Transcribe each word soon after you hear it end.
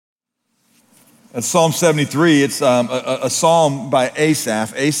That's Psalm 73. It's a psalm by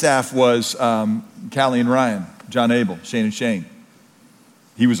Asaph. Asaph was Callie and Ryan, John Abel, Shane and Shane.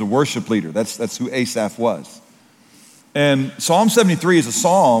 He was a worship leader. That's who Asaph was. And Psalm 73 is a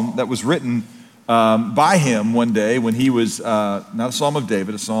psalm that was written by him one day when he was, not a psalm of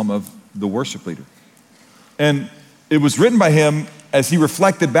David, a psalm of the worship leader. And it was written by him as he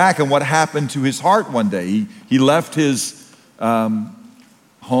reflected back on what happened to his heart one day. He left his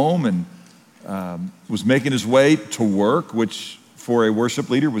home and was making his way to work, which for a worship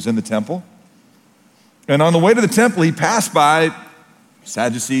leader was in the temple. And on the way to the temple, he passed by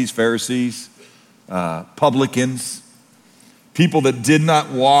Sadducees, Pharisees, publicans, people that did not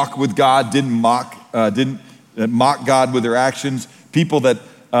walk with God, didn't mock God with their actions, people that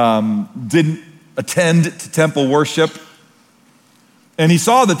didn't attend to temple worship. And he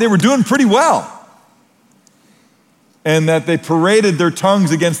saw that they were doing pretty well, and that they paraded their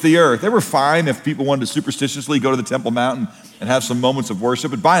tongues against the earth. They were fine if people wanted to superstitiously go to the Temple Mountain and have some moments of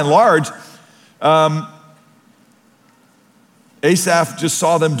worship. But by and large, Asaph just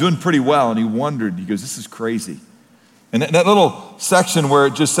saw them doing pretty well, and he wondered, he goes, this is crazy. And that little section where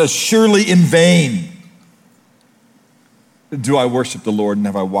it just says, surely in vain do I worship the Lord, and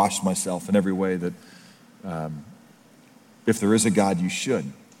have I washed myself in every way that if there is a God, you should.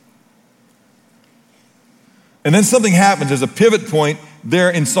 And then something happens. There's a pivot point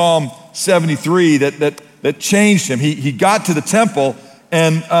there in Psalm 73 that changed him. He got to the temple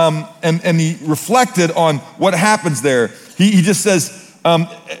and he reflected on what happens there. He just says,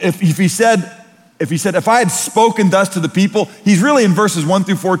 if he said, if I had spoken thus to the people, he's really in verses 1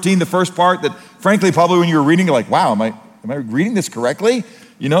 through 14, the first part that frankly, probably when you were reading, you're like, wow, am I reading this correctly?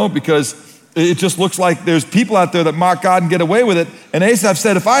 You know, because it just looks like there's people out there that mock God and get away with it. And Asaph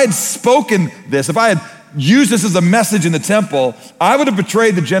said, if I had spoken this, if I had used this as a message in the temple, I would have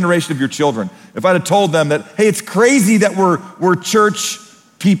betrayed the generation of your children. If I'd have told them that, hey, it's crazy that we're church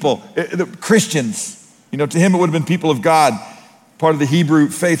people, Christians. You know, to him it would have been people of God, part of the Hebrew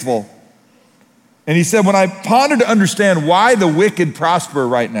faithful. And he said, when I pondered to understand why the wicked prosper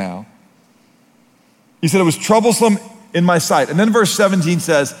right now, he said it was troublesome in my sight. And then verse 17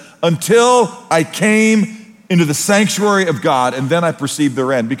 says, until I came into the sanctuary of God, and then I perceived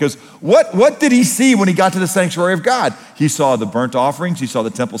their end. Because what did he see when he got to the sanctuary of God? He saw the burnt offerings, he saw the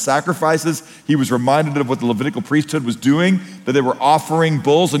temple sacrifices, he was reminded of what the Levitical priesthood was doing, that they were offering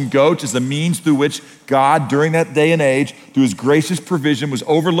bulls and goats as a means through which God, during that day and age, through his gracious provision, was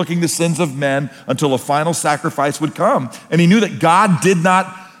overlooking the sins of men until a final sacrifice would come. And he knew that God did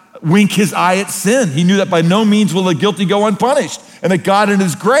not wink his eye at sin. He knew that by no means will the guilty go unpunished, and that God in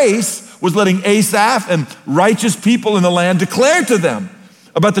his grace was letting Asaph and righteous people in the land declare to them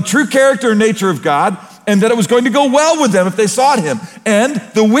about the true character and nature of God, and that it was going to go well with them if they sought him. And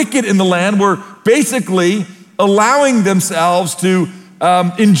the wicked in the land were basically allowing themselves to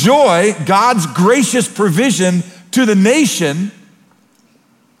enjoy God's gracious provision to the nation,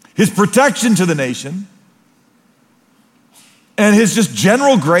 his protection to the nation, and his just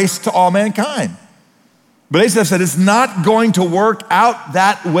general grace to all mankind. But Asaph said it's not going to work out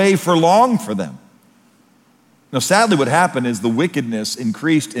that way for long for them. Now, sadly, what happened is the wickedness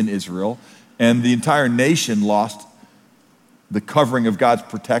increased in Israel, and the entire nation lost the covering of God's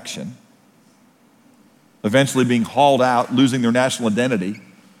protection, eventually being hauled out, losing their national identity,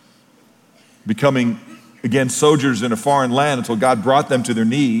 becoming, again, sojourners in a foreign land until God brought them to their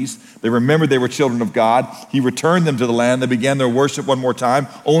knees. They remembered they were children of God. He returned them to the land. They began their worship one more time,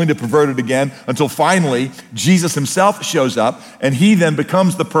 only to pervert it again, until finally Jesus himself shows up, and he then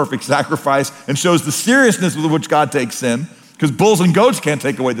becomes the perfect sacrifice and shows the seriousness with which God takes sin, because bulls and goats can't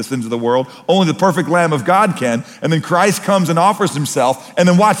take away the sins of the world. Only the perfect Lamb of God can. And then Christ comes and offers himself. And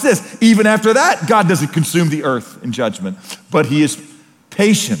then watch this. Even after that, God doesn't consume the earth in judgment, but he is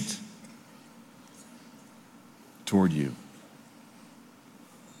patient toward you.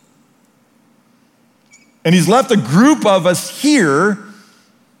 And he's left a group of us here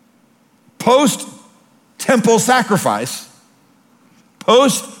post-temple sacrifice,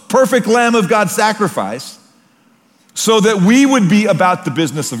 post-perfect Lamb of God sacrifice, so that we would be about the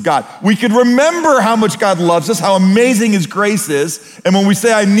business of God. We could remember how much God loves us, how amazing his grace is, and when we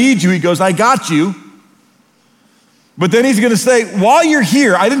say, I need you, he goes, I got you. But then he's gonna say, while you're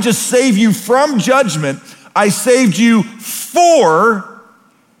here, I didn't just save you from judgment, I saved you for.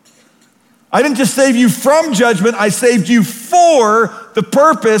 I didn't just save you from judgment, I saved you for the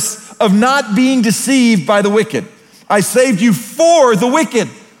purpose of not being deceived by the wicked. I saved you for the wicked.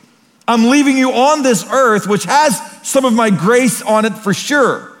 I'm leaving you on this earth, which has some of my grace on it for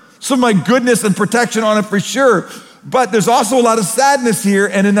sure, some of my goodness and protection on it for sure. But there's also a lot of sadness here,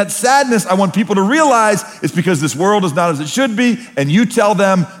 and in that sadness, I want people to realize it's because this world is not as it should be, and you tell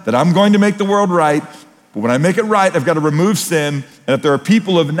them that I'm going to make the world right, but when I make it right, I've got to remove sin, and if there are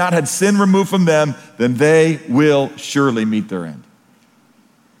people who have not had sin removed from them, then they will surely meet their end.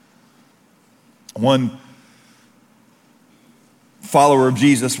 One follower of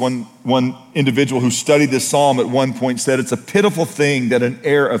Jesus, one individual who studied this psalm at one point said, it's a pitiful thing that an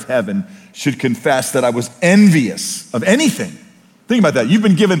heir of heaven should confess that I was envious of anything. Think about that. You've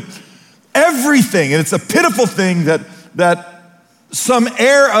been given everything, and it's a pitiful thing that some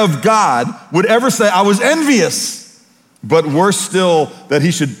heir of God would ever say, I was envious. But worse still, that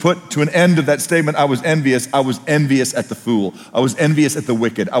he should put to an end of that statement, I was envious at the fool. I was envious at the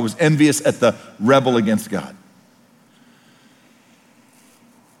wicked. I was envious at the rebel against God.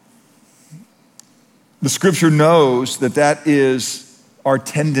 The scripture knows that that is our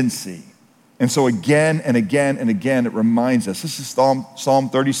tendency. And so again and again and again, it reminds us. This is Psalm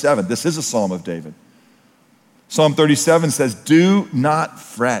 37. This is a psalm of David. Psalm 37 says, do not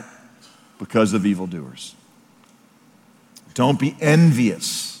fret because of evildoers. Don't be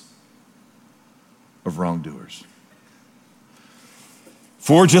envious of wrongdoers.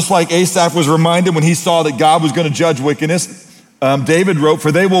 For just like Asaph was reminded when he saw that God was going to judge wickedness, David wrote,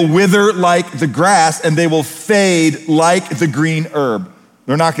 for they will wither like the grass and they will fade like the green herb.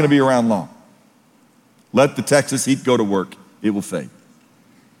 They're not going to be around long. Let the Texas heat go to work. It will fade.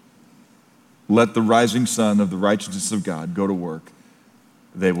 Let the rising sun of the righteousness of God go to work.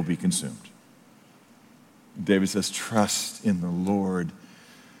 They will be consumed. David says, trust in the Lord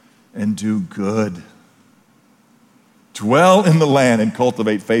and do good. Dwell in the land and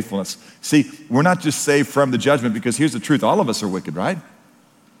cultivate faithfulness. See, we're not just saved from the judgment, because here's the truth. All of us are wicked, right?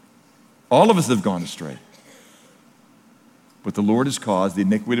 All of us have gone astray. But the Lord has caused the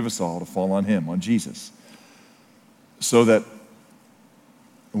iniquity of us all to fall on him, on Jesus, so that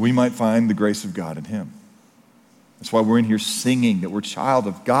we might find the grace of God in him. That's why we're in here singing that we're child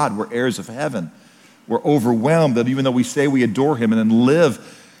of God, we're heirs of heaven. We're overwhelmed that even though we say we adore him and then live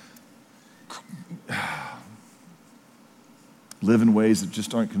in ways that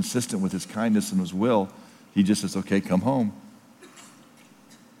just aren't consistent with his kindness and his will, he just says, okay, come home.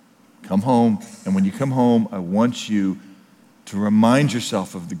 Come home. And when you come home, I want you to remind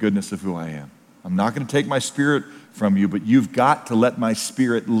yourself of the goodness of who I am. I'm not going to take my spirit from you, but you've got to let my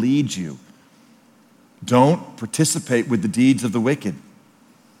spirit lead you. Don't participate with the deeds of the wicked.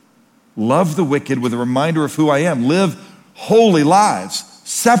 Love the wicked with a reminder of who I am. Live holy lives,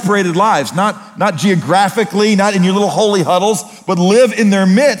 separated lives, not geographically, not in your little holy huddles, but live in their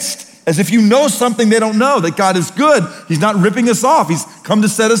midst as if you know something they don't know, that God is good. He's not ripping us off. He's come to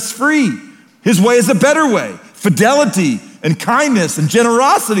set us free. His way is a better way. Fidelity and kindness and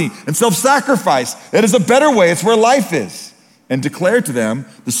generosity and self-sacrifice. That is a better way. It's where life is. And declare to them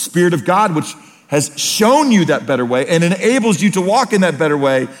the Spirit of God, which has shown you that better way and enables you to walk in that better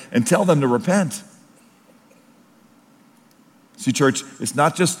way, and tell them to repent. See, church, it's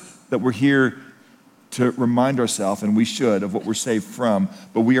not just that we're here to remind ourselves, and we should, of what we're saved from,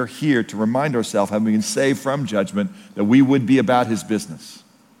 but we are here to remind ourselves, having been saved from judgment, that we would be about his business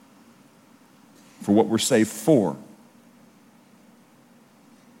for what we're saved for.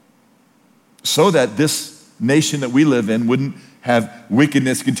 So that this nation that we live in wouldn't have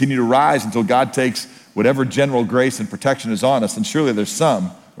wickedness continue to rise until God takes whatever general grace and protection is on us, and surely there's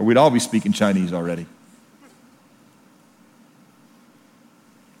some, or we'd all be speaking Chinese already.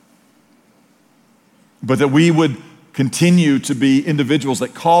 But that we would continue to be individuals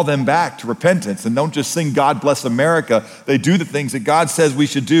that call them back to repentance and don't just sing God bless America. They do the things that God says we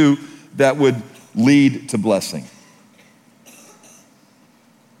should do that would lead to blessing.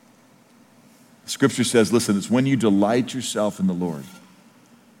 Scripture says, listen, it's when you delight yourself in the Lord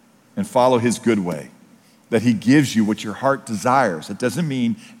and follow his good way that he gives you what your heart desires. It doesn't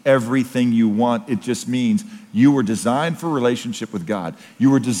mean everything you want. It just means you were designed for relationship with God.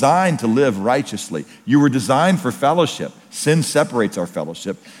 You were designed to live righteously. You were designed for fellowship. Sin separates our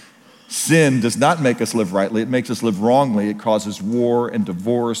fellowship. Sin does not make us live rightly. It makes us live wrongly. It causes war and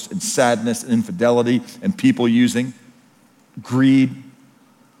divorce and sadness and infidelity and people using, greed,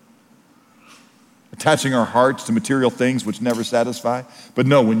 attaching our hearts to material things which never satisfy. But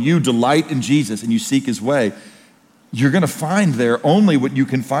no, when you delight in Jesus and you seek his way, you're going to find there only what you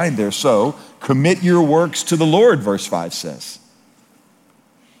can find there. So commit your works to the Lord, verse 5 says.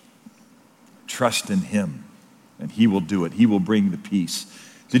 Trust in him and he will do it. He will bring the peace.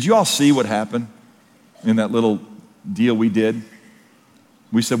 Did you all see what happened in that little deal we did?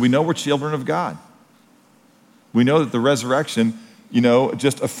 We said, we know we're children of God. We know that the resurrection,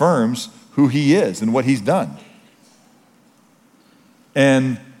 just affirms who he is and what he's done.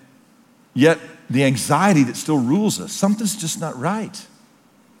 And yet the anxiety that still rules us, something's just not right.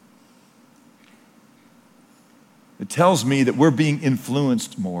 It tells me that we're being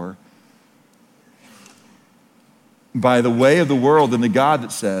influenced more by the way of the world than the God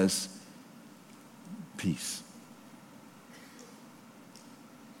that says, peace.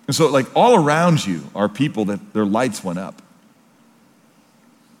 And so, like, all around you are people that their lights went up.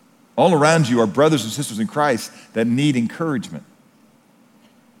 All around you are brothers and sisters in Christ that need encouragement,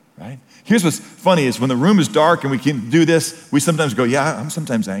 right? Here's what's funny is when the room is dark and we can do this, we sometimes go, yeah, I'm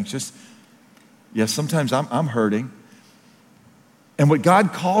sometimes anxious. Yes, sometimes I'm hurting. And what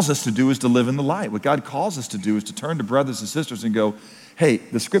God calls us to do is to live in the light. What God calls us to do is to turn to brothers and sisters and go, hey,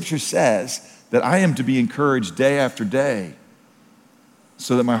 the scripture says that I am to be encouraged day after day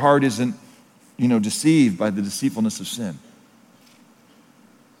so that my heart isn't, deceived by the deceitfulness of sin.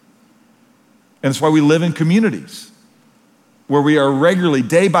 And that's why we live in communities where we are regularly,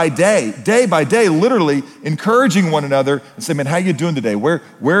 day by day, literally encouraging one another and say, man, how you doing today? Where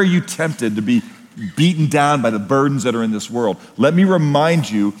are you tempted to be beaten down by the burdens that are in this world? Let me remind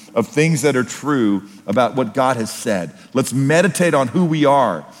you of things that are true about what God has said. Let's meditate on who we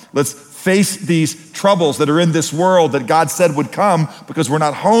are. Let's face these troubles that are in this world that God said would come because we're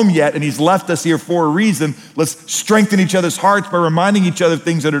not home yet and he's left us here for a reason. Let's strengthen each other's hearts by reminding each other of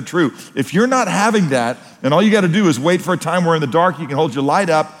things that are true. If you're not having that, then all you got to do is wait for a time where in the dark you can hold your light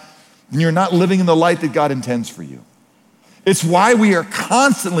up and you're not living in the light that God intends for you. It's why we are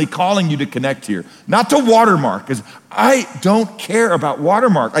constantly calling you to connect here, not to Watermark, because I don't care about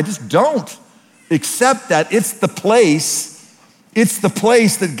Watermark. I just don't, except that it's the place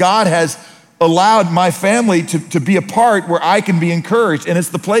that God has allowed my family to be a part where I can be encouraged. And it's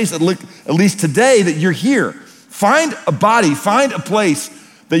the place, at least today, that you're here. Find a body, find a place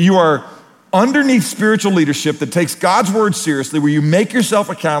that you are underneath spiritual leadership that takes God's word seriously, where you make yourself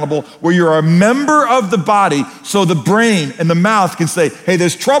accountable, where you're a member of the body, so the brain and the mouth can say, hey,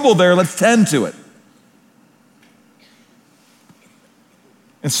 there's trouble there, let's tend to it.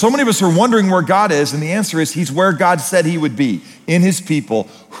 And so many of us are wondering where God is, and the answer is he's where God said he would be, in his people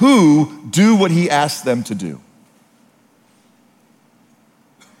who do what he asked them to do.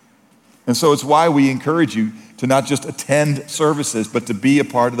 And so it's why we encourage you to not just attend services, but to be a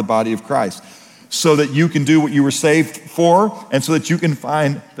part of the body of Christ, so that you can do what you were saved for, and so that you can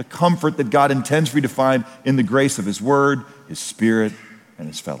find the comfort that God intends for you to find in the grace of his word, his spirit, and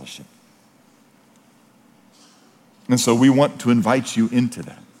his fellowship. And so we want to invite you into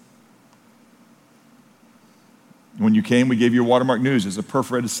that. When you came, we gave you a Watermark News. There's a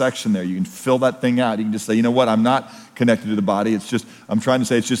perforated section there. You can fill that thing out. You can just say, you know what, I'm not connected to the body. I'm trying to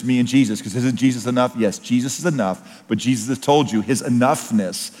say it's just me and Jesus, because isn't Jesus enough? Yes, Jesus is enough, but Jesus has told you his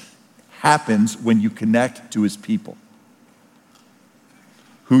enoughness happens when you connect to his people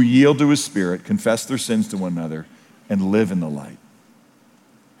who yield to his spirit, confess their sins to one another, and live in the light.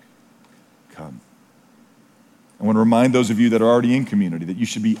 Come. I want to remind those of you that are already in community that you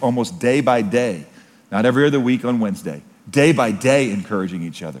should be almost day by day, not every other week on Wednesday, day by day encouraging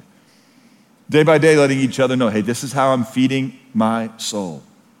each other. Day by day letting each other know, hey, this is how I'm feeding my soul.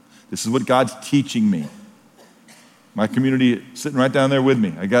 This is what God's teaching me. My community sitting right down there with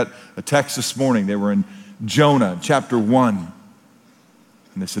me. I got a text this morning. They were in Jonah chapter 1.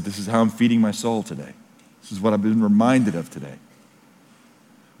 And they said, this is how I'm feeding my soul today. This is what I've been reminded of today.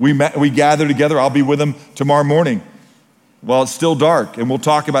 We gather together. I'll be with them tomorrow morning while it's still dark, and we'll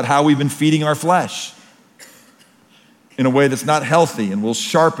talk about how we've been feeding our flesh in a way that's not healthy, and we'll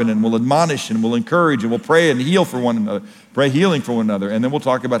sharpen and we'll admonish and we'll encourage and we'll pray and heal for one another, pray healing for one another, and then we'll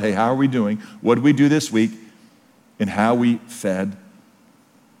talk about, hey, how are we doing? What did we do this week? And how we fed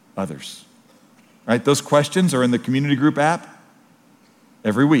others. Right? Those questions are in the community group app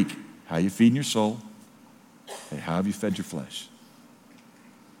every week. How you feeding your soul? Hey, how have you fed your flesh?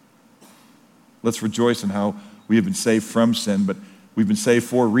 Let's rejoice in how we have been saved from sin, but we've been saved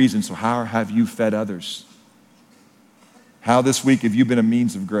for a reason. So how have you fed others? How this week have you been a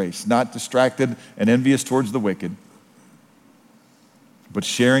means of grace? Not distracted and envious towards the wicked, but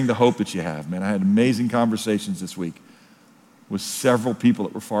sharing the hope that you have. Man, I had amazing conversations this week with several people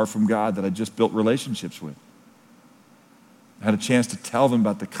that were far from God that I just built relationships with. I had a chance to tell them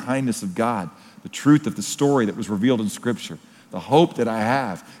about the kindness of God, the truth of the story that was revealed in Scripture, the hope that I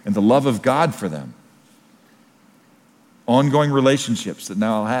have, and the love of God for them. Ongoing relationships that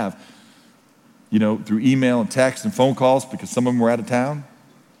now I'll have, through email and text and phone calls, because some of them were out of town,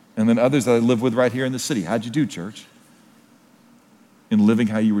 and then others that I live with right here in the city. How'd you do, church? In living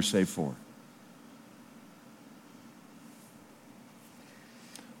how you were saved for.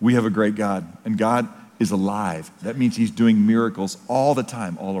 We have a great God, and God is alive. That means he's doing miracles all the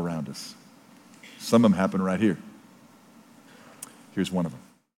time, all around us. Some of them happen right here. Here's one of them.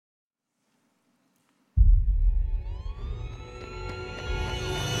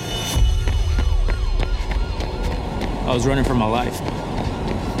 I was running for my life.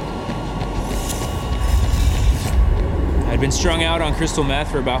 I'd been strung out on crystal meth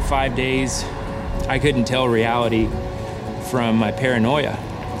for about 5 days. I couldn't tell reality from my paranoia.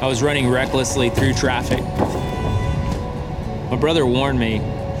 I was running recklessly through traffic. My brother warned me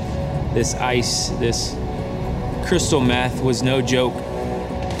this ice, this crystal meth was no joke.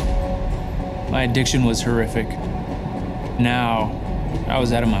 My addiction was horrific. Now, I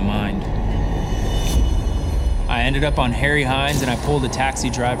was out of my mind. I ended up on Harry Hines and I pulled a taxi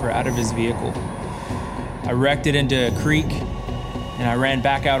driver out of his vehicle. I wrecked it into a creek and I ran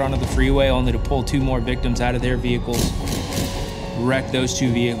back out onto the freeway only to pull 2 more victims out of their vehicles, wrecked those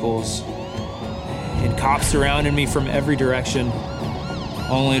 2 vehicles, and cops surrounded me from every direction,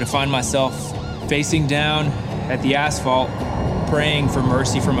 only to find myself facing down at the asphalt, praying for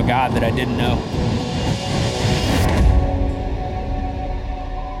mercy from a God that I didn't know.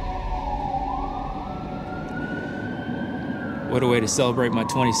 What a way to celebrate my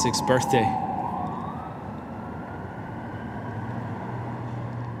 26th birthday.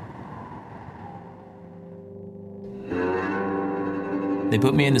 They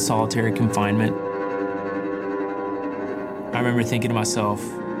put me into solitary confinement. I remember thinking to myself,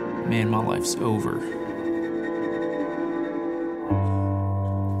 man, my life's over.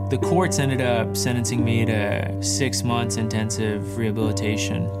 The courts ended up sentencing me to 6 months intensive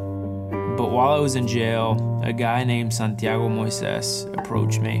rehabilitation. But while I was in jail, a guy named Santiago Moises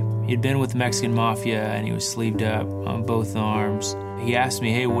approached me. He'd been with the Mexican Mafia and he was sleeved up on both arms. He asked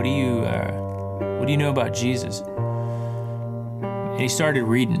me, hey, what do you know about Jesus? And he started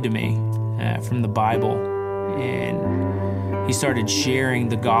reading to me from the Bible. And he started sharing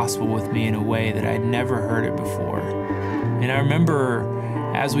the gospel with me in a way that I'd never heard it before. And I remember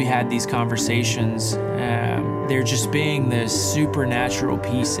as we had these conversations, there just being this supernatural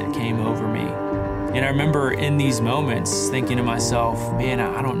peace that came over me. And I remember in these moments thinking to myself, man,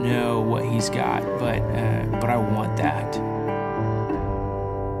 I don't know what he's got, but I want that.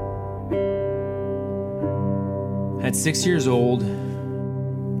 At 6 years old,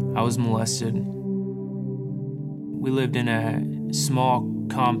 I was molested. We lived in a small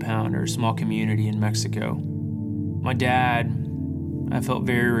compound or small community in Mexico. My dad, I felt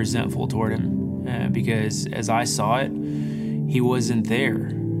very resentful toward him because as I saw it, he wasn't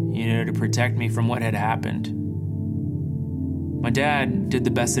there, to protect me from what had happened. My dad did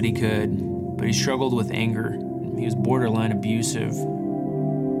the best that he could, but he struggled with anger. He was borderline abusive.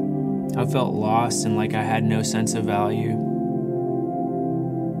 I felt lost and like I had no sense of value.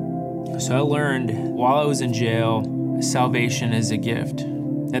 So I learned while I was in jail, salvation is a gift,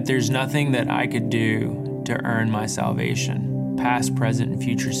 that there's nothing that I could do to earn my salvation. Past, present, and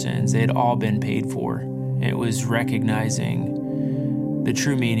future sins, they had all been paid for. It was recognizing the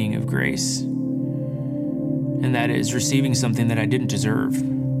true meaning of grace, and that is receiving something that I didn't deserve,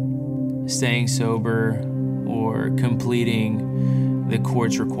 staying sober or completing the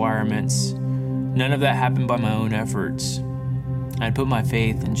court's requirements. None of that happened by my own efforts. I put my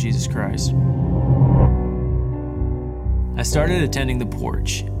faith in Jesus Christ. I started attending the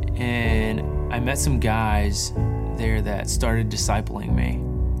Porch, and I met some guys there that started discipling me.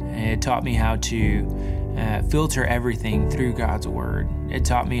 And it taught me how to filter everything through God's Word. It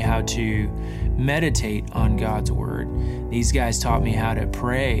taught me how to meditate on God's Word. These guys taught me how to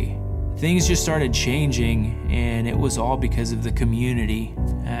pray. Things just started changing, and it was all because of the community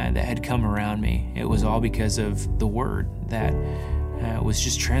that had come around me. It was all because of the Word that was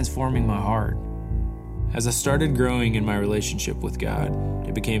just transforming my heart. As I started growing in my relationship with God,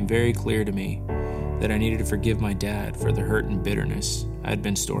 it became very clear to me that I needed to forgive my dad for the hurt and bitterness I had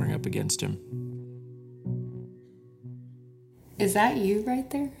been storing up against him. Is that you right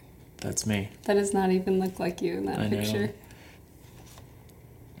there? That's me. That does not even look like you in that picture.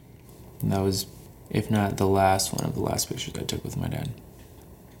 And that was, if not the last one of the last pictures I took with my dad.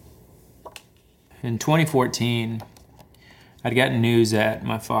 In 2014, I'd gotten news that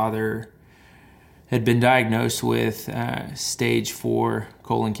my father had been diagnosed with stage 4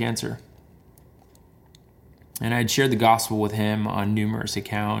 colon cancer. And I'd shared the gospel with him on numerous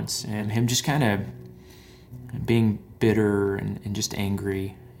accounts, and him just kind of being bitter and just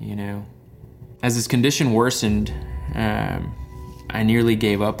angry, As his condition worsened, I nearly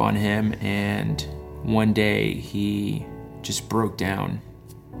gave up on him, and one day he just broke down.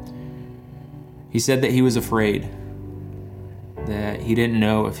 He said that he was afraid. that he didn't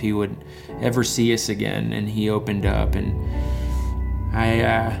know if he would ever see us again, and he opened up, and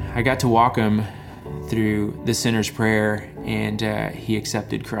I got to walk him through the sinner's prayer, and he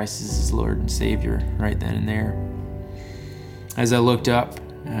accepted Christ as his Lord and Savior right then and there. As I looked up,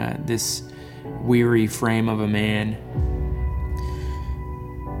 this weary frame of a man,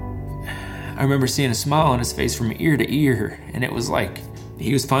 I remember seeing a smile on his face from ear to ear, and it was like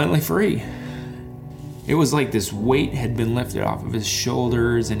he was finally free. It was like this weight had been lifted off of his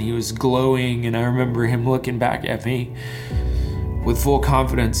shoulders, and he was glowing, and I remember him looking back at me with full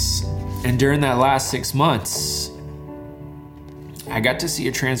confidence. And during that last 6 months, I got to see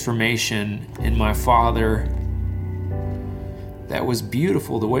a transformation in my father that was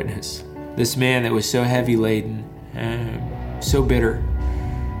beautiful to witness. This man that was so heavy laden, so bitter,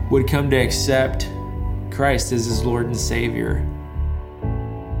 would come to accept Christ as his Lord and Savior.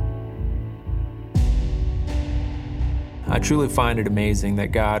 I truly find it amazing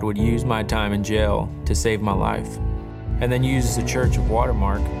that God would use my time in jail to save my life, and then use the Church of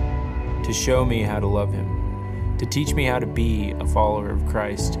Watermark to show me how to love him, to teach me how to be a follower of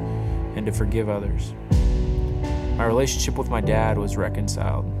Christ, and to forgive others. My relationship with my dad was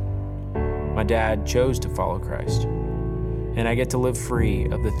reconciled. My dad chose to follow Christ, and I get to live free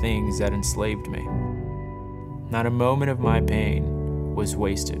of the things that enslaved me. Not a moment of my pain was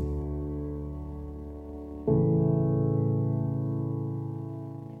wasted.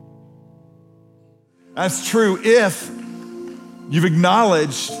 That's true if you've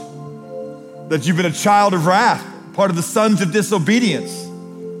acknowledged that you've been a child of wrath, part of the sons of disobedience,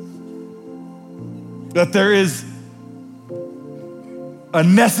 that there is a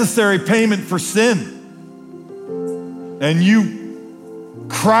necessary payment for sin. And you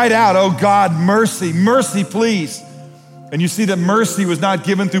cried out, "Oh God, mercy, mercy, please." And you see that mercy was not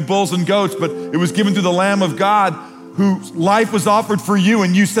given through bulls and goats, but it was given through the Lamb of God, whose life was offered for you.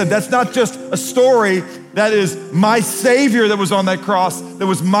 And you said, that's not just a story, that is my Savior that was on that cross, that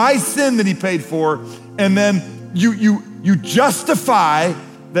was my sin that he paid for. And then you justify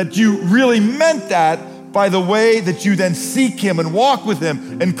that you really meant that by the way that you then seek him and walk with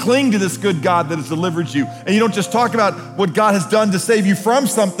him and cling to this good God that has delivered you. And you don't just talk about what God has done to save you from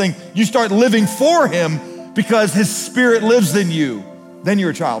something, you start living for him because his Spirit lives in you. Then you're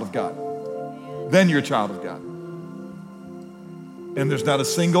a child of God. Then you're a child of God. And there's not a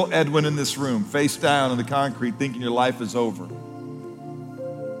single Edwin in this room, face down in the concrete, thinking your life is over,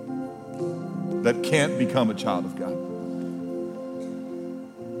 that can't become a child of God.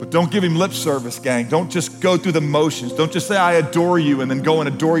 But don't give him lip service, gang. Don't just go through the motions. Don't just say, I adore you, and then go and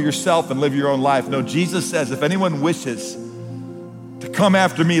adore yourself and live your own life. No, Jesus says, if anyone wishes to come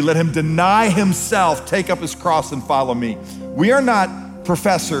after me, let him deny himself, take up his cross, and follow me. We are not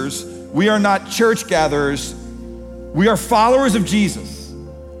professors. We are not church gatherers. We are followers of Jesus,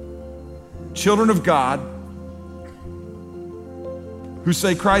 children of God, who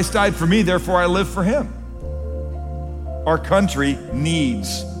say, Christ died for me, therefore I live for him. Our country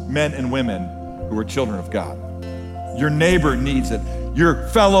needs men and women who are children of God. Your neighbor needs it. Your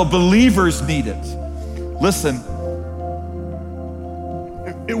fellow believers need it. Listen,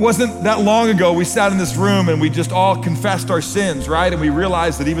 it wasn't that long ago we sat in this room and we just all confessed our sins, right? And we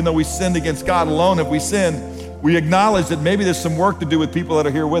realized that even though we sinned against God alone, if we sinned, we acknowledge that maybe there's some work to do with people that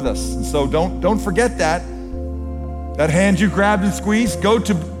are here with us. And so don't forget that. That hand you grabbed and squeezed, go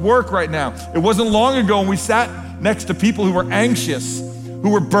to work right now. It wasn't long ago when we sat next to people who were anxious,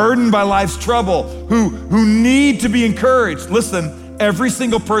 who were burdened by life's trouble, who need to be encouraged. Listen, every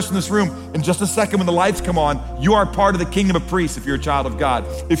single person in this room, in just a second when the lights come on, you are part of the kingdom of priests if you're a child of God.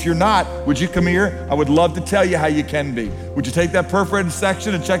 If you're not, would you come here? I would love to tell you how you can be. Would you take that perforated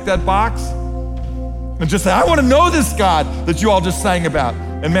section and check that box? And just say, I want to know this God that you all just sang about.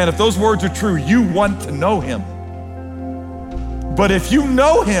 And man, if those words are true, you want to know him. But if you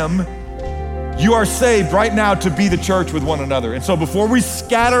know him, you are saved right now to be the church with one another. And so before we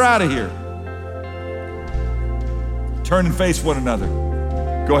scatter out of here, turn and face one another.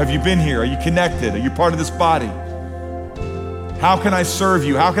 Go, have you been here? Are you connected? Are you part of this body? How can I serve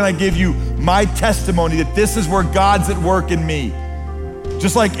you? How can I give you my testimony that this is where God's at work in me?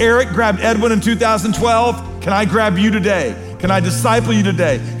 Just like Eric grabbed Edwin in 2012, can I grab you today? Can I disciple you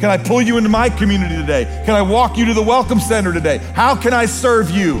today? Can I pull you into my community today? Can I walk you to the Welcome Center today? How can I serve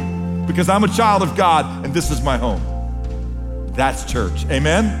you? Because I'm a child of God and this is my home. That's church,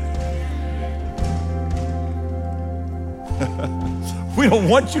 amen? We don't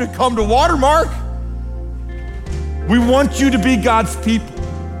want you to come to Watermark. We want you to be God's people.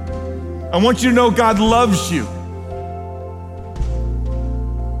 I want you to know God loves you.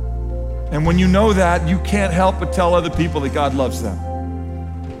 And when you know that, you can't help but tell other people that God loves them.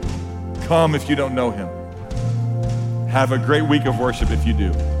 Come if you don't know him. Have a great week of worship if you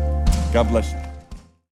do. God bless you.